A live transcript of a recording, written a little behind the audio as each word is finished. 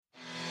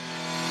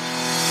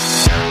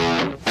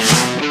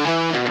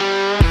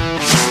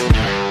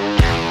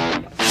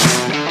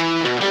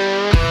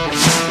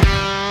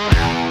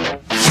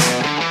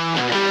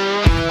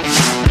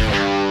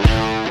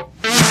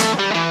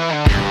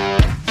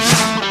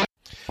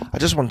I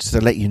just wanted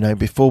to let you know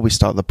before we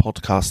start the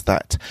podcast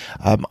that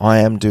I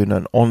am doing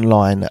an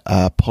online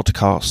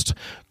podcast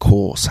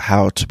course,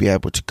 how to be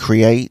able to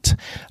create,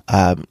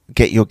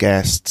 get your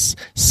guests,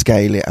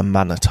 scale it and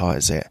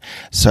monetize it.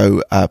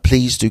 So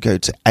please do go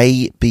to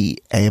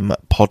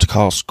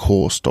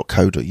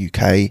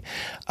abmpodcastcourse.co.uk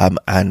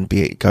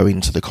and go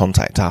into the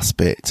contact us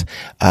bit.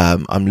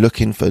 I'm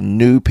looking for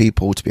new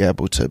people to be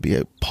able to be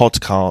a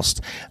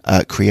podcast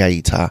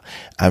creator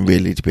and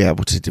really to be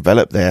able to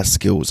develop their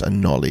skills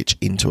and knowledge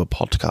into a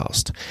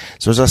podcast.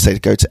 So as I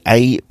said, go to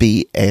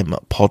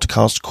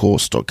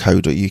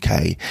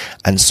abmpodcastcourse.co.uk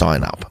and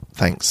sign up.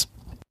 Thanks.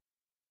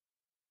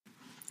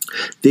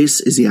 This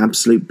is the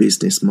Absolute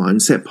Business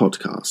Mindset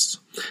Podcast.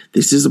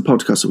 This is a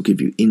podcast that will give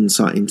you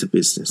insight into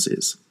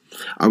businesses.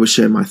 I will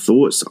share my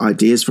thoughts,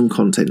 ideas from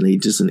content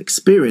leaders and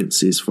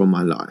experiences from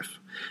my life.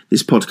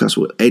 This podcast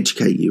will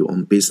educate you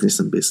on business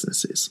and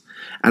businesses.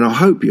 And I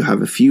hope you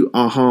have a few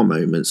aha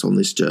moments on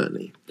this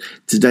journey.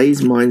 Today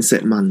is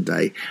Mindset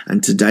Monday,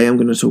 and today I'm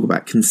going to talk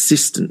about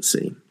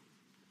consistency.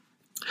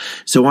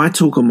 So I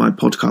talk on my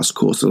podcast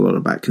course a lot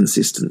about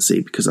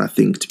consistency because I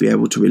think to be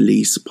able to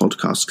release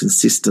podcasts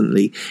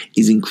consistently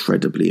is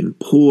incredibly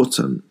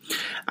important.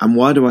 And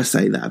why do I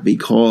say that?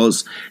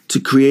 Because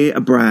to create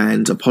a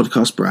brand, a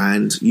podcast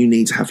brand, you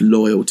need to have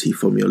loyalty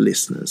from your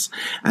listeners.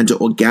 And to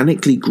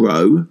organically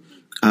grow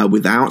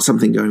without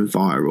something going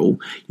viral,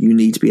 you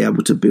need to be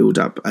able to build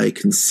up a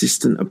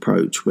consistent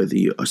approach.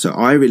 So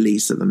I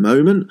release at the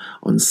moment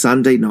on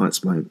Sunday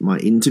nights my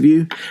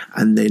interview,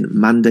 and then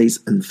Mondays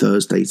and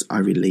Thursdays I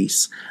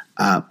release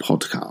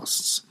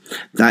podcasts.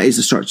 That is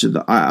a structure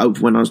that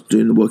when I was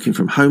doing the working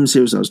from home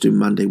series, I was doing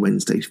Monday,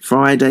 Wednesday,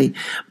 Friday,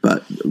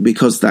 but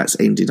because that's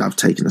ended, I've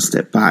taken a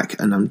step back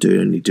and I'm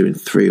only doing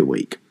 3 a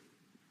week.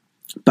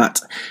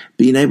 But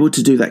being able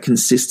to do that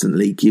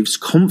consistently gives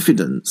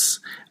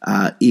confidence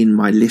in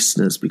my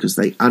listeners because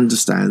they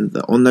understand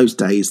that on those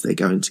days they're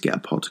going to get a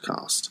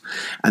podcast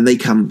and they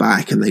come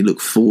back and they look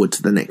forward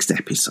to the next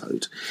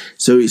episode.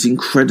 So it's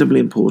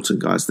incredibly important,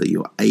 guys, that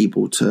you're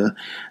able to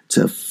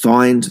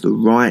find the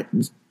right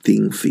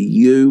thing for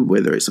you,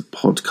 whether it's a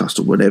podcast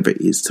or whatever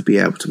it is, to be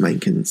able to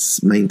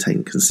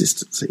maintain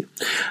consistency.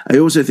 I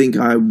also think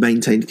I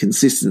maintained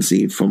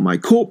consistency from my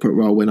corporate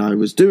role when I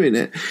was doing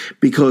it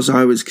because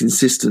I was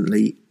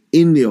consistently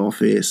in the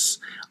office,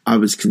 I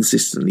was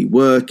consistently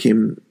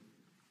working,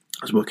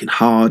 I was working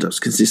hard, I was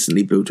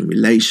consistently building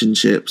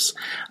relationships,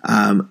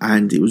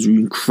 and it was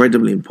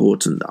incredibly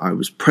important that I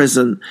was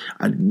present.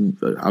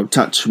 I'll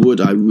touch wood,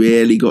 I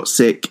rarely got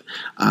sick.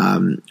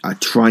 I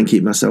try and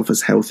keep myself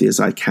as healthy as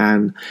I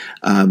can.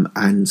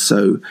 And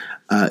so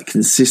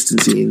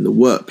consistency in the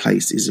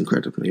workplace is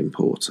incredibly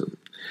important.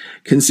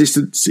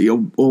 Consistency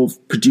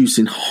of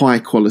producing high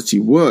quality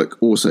work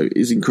also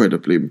is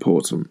incredibly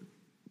important.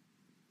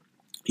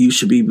 You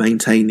should be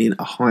maintaining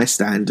a high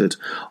standard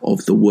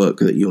of the work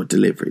that you're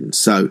delivering.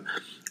 So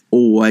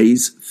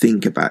always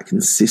think about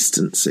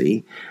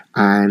consistency,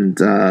 and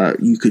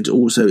you could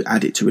also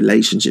add it to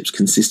relationships,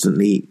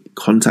 consistently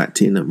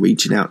contacting and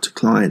reaching out to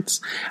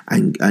clients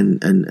and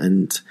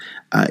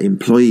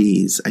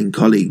employees and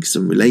colleagues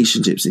and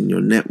relationships in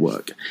your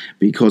network,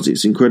 because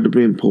it's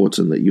incredibly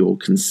important that you're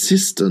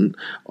consistent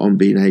on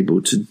being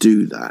able to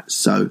do that.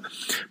 So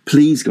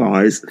please,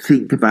 guys,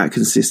 think about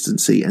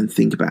consistency and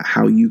think about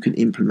how you can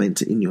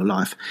implement it in your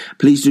life.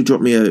 Please do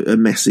drop me a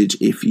message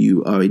if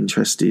you are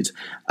interested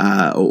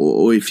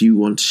or if you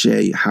want to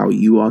share how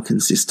you are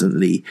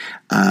consistently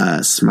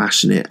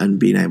smashing it and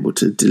being able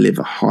to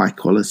deliver high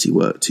quality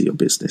work to your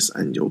business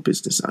and your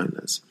business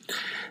owners.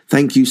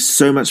 Thank you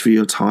so much for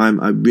your time.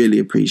 I really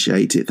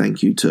appreciate it.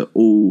 Thank you to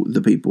all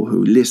the people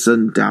who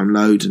listen,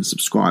 download and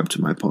subscribe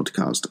to my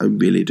podcast. I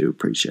really do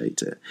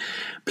appreciate it.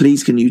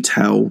 Please, can you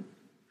tell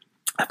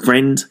a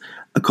friend,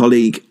 a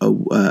colleague,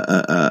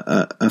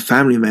 a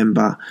family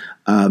member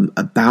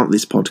about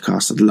this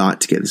podcast? I'd like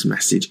to get this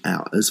message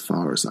out as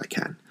far as I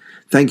can.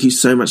 Thank you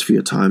so much for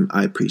your time.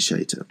 I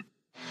appreciate it.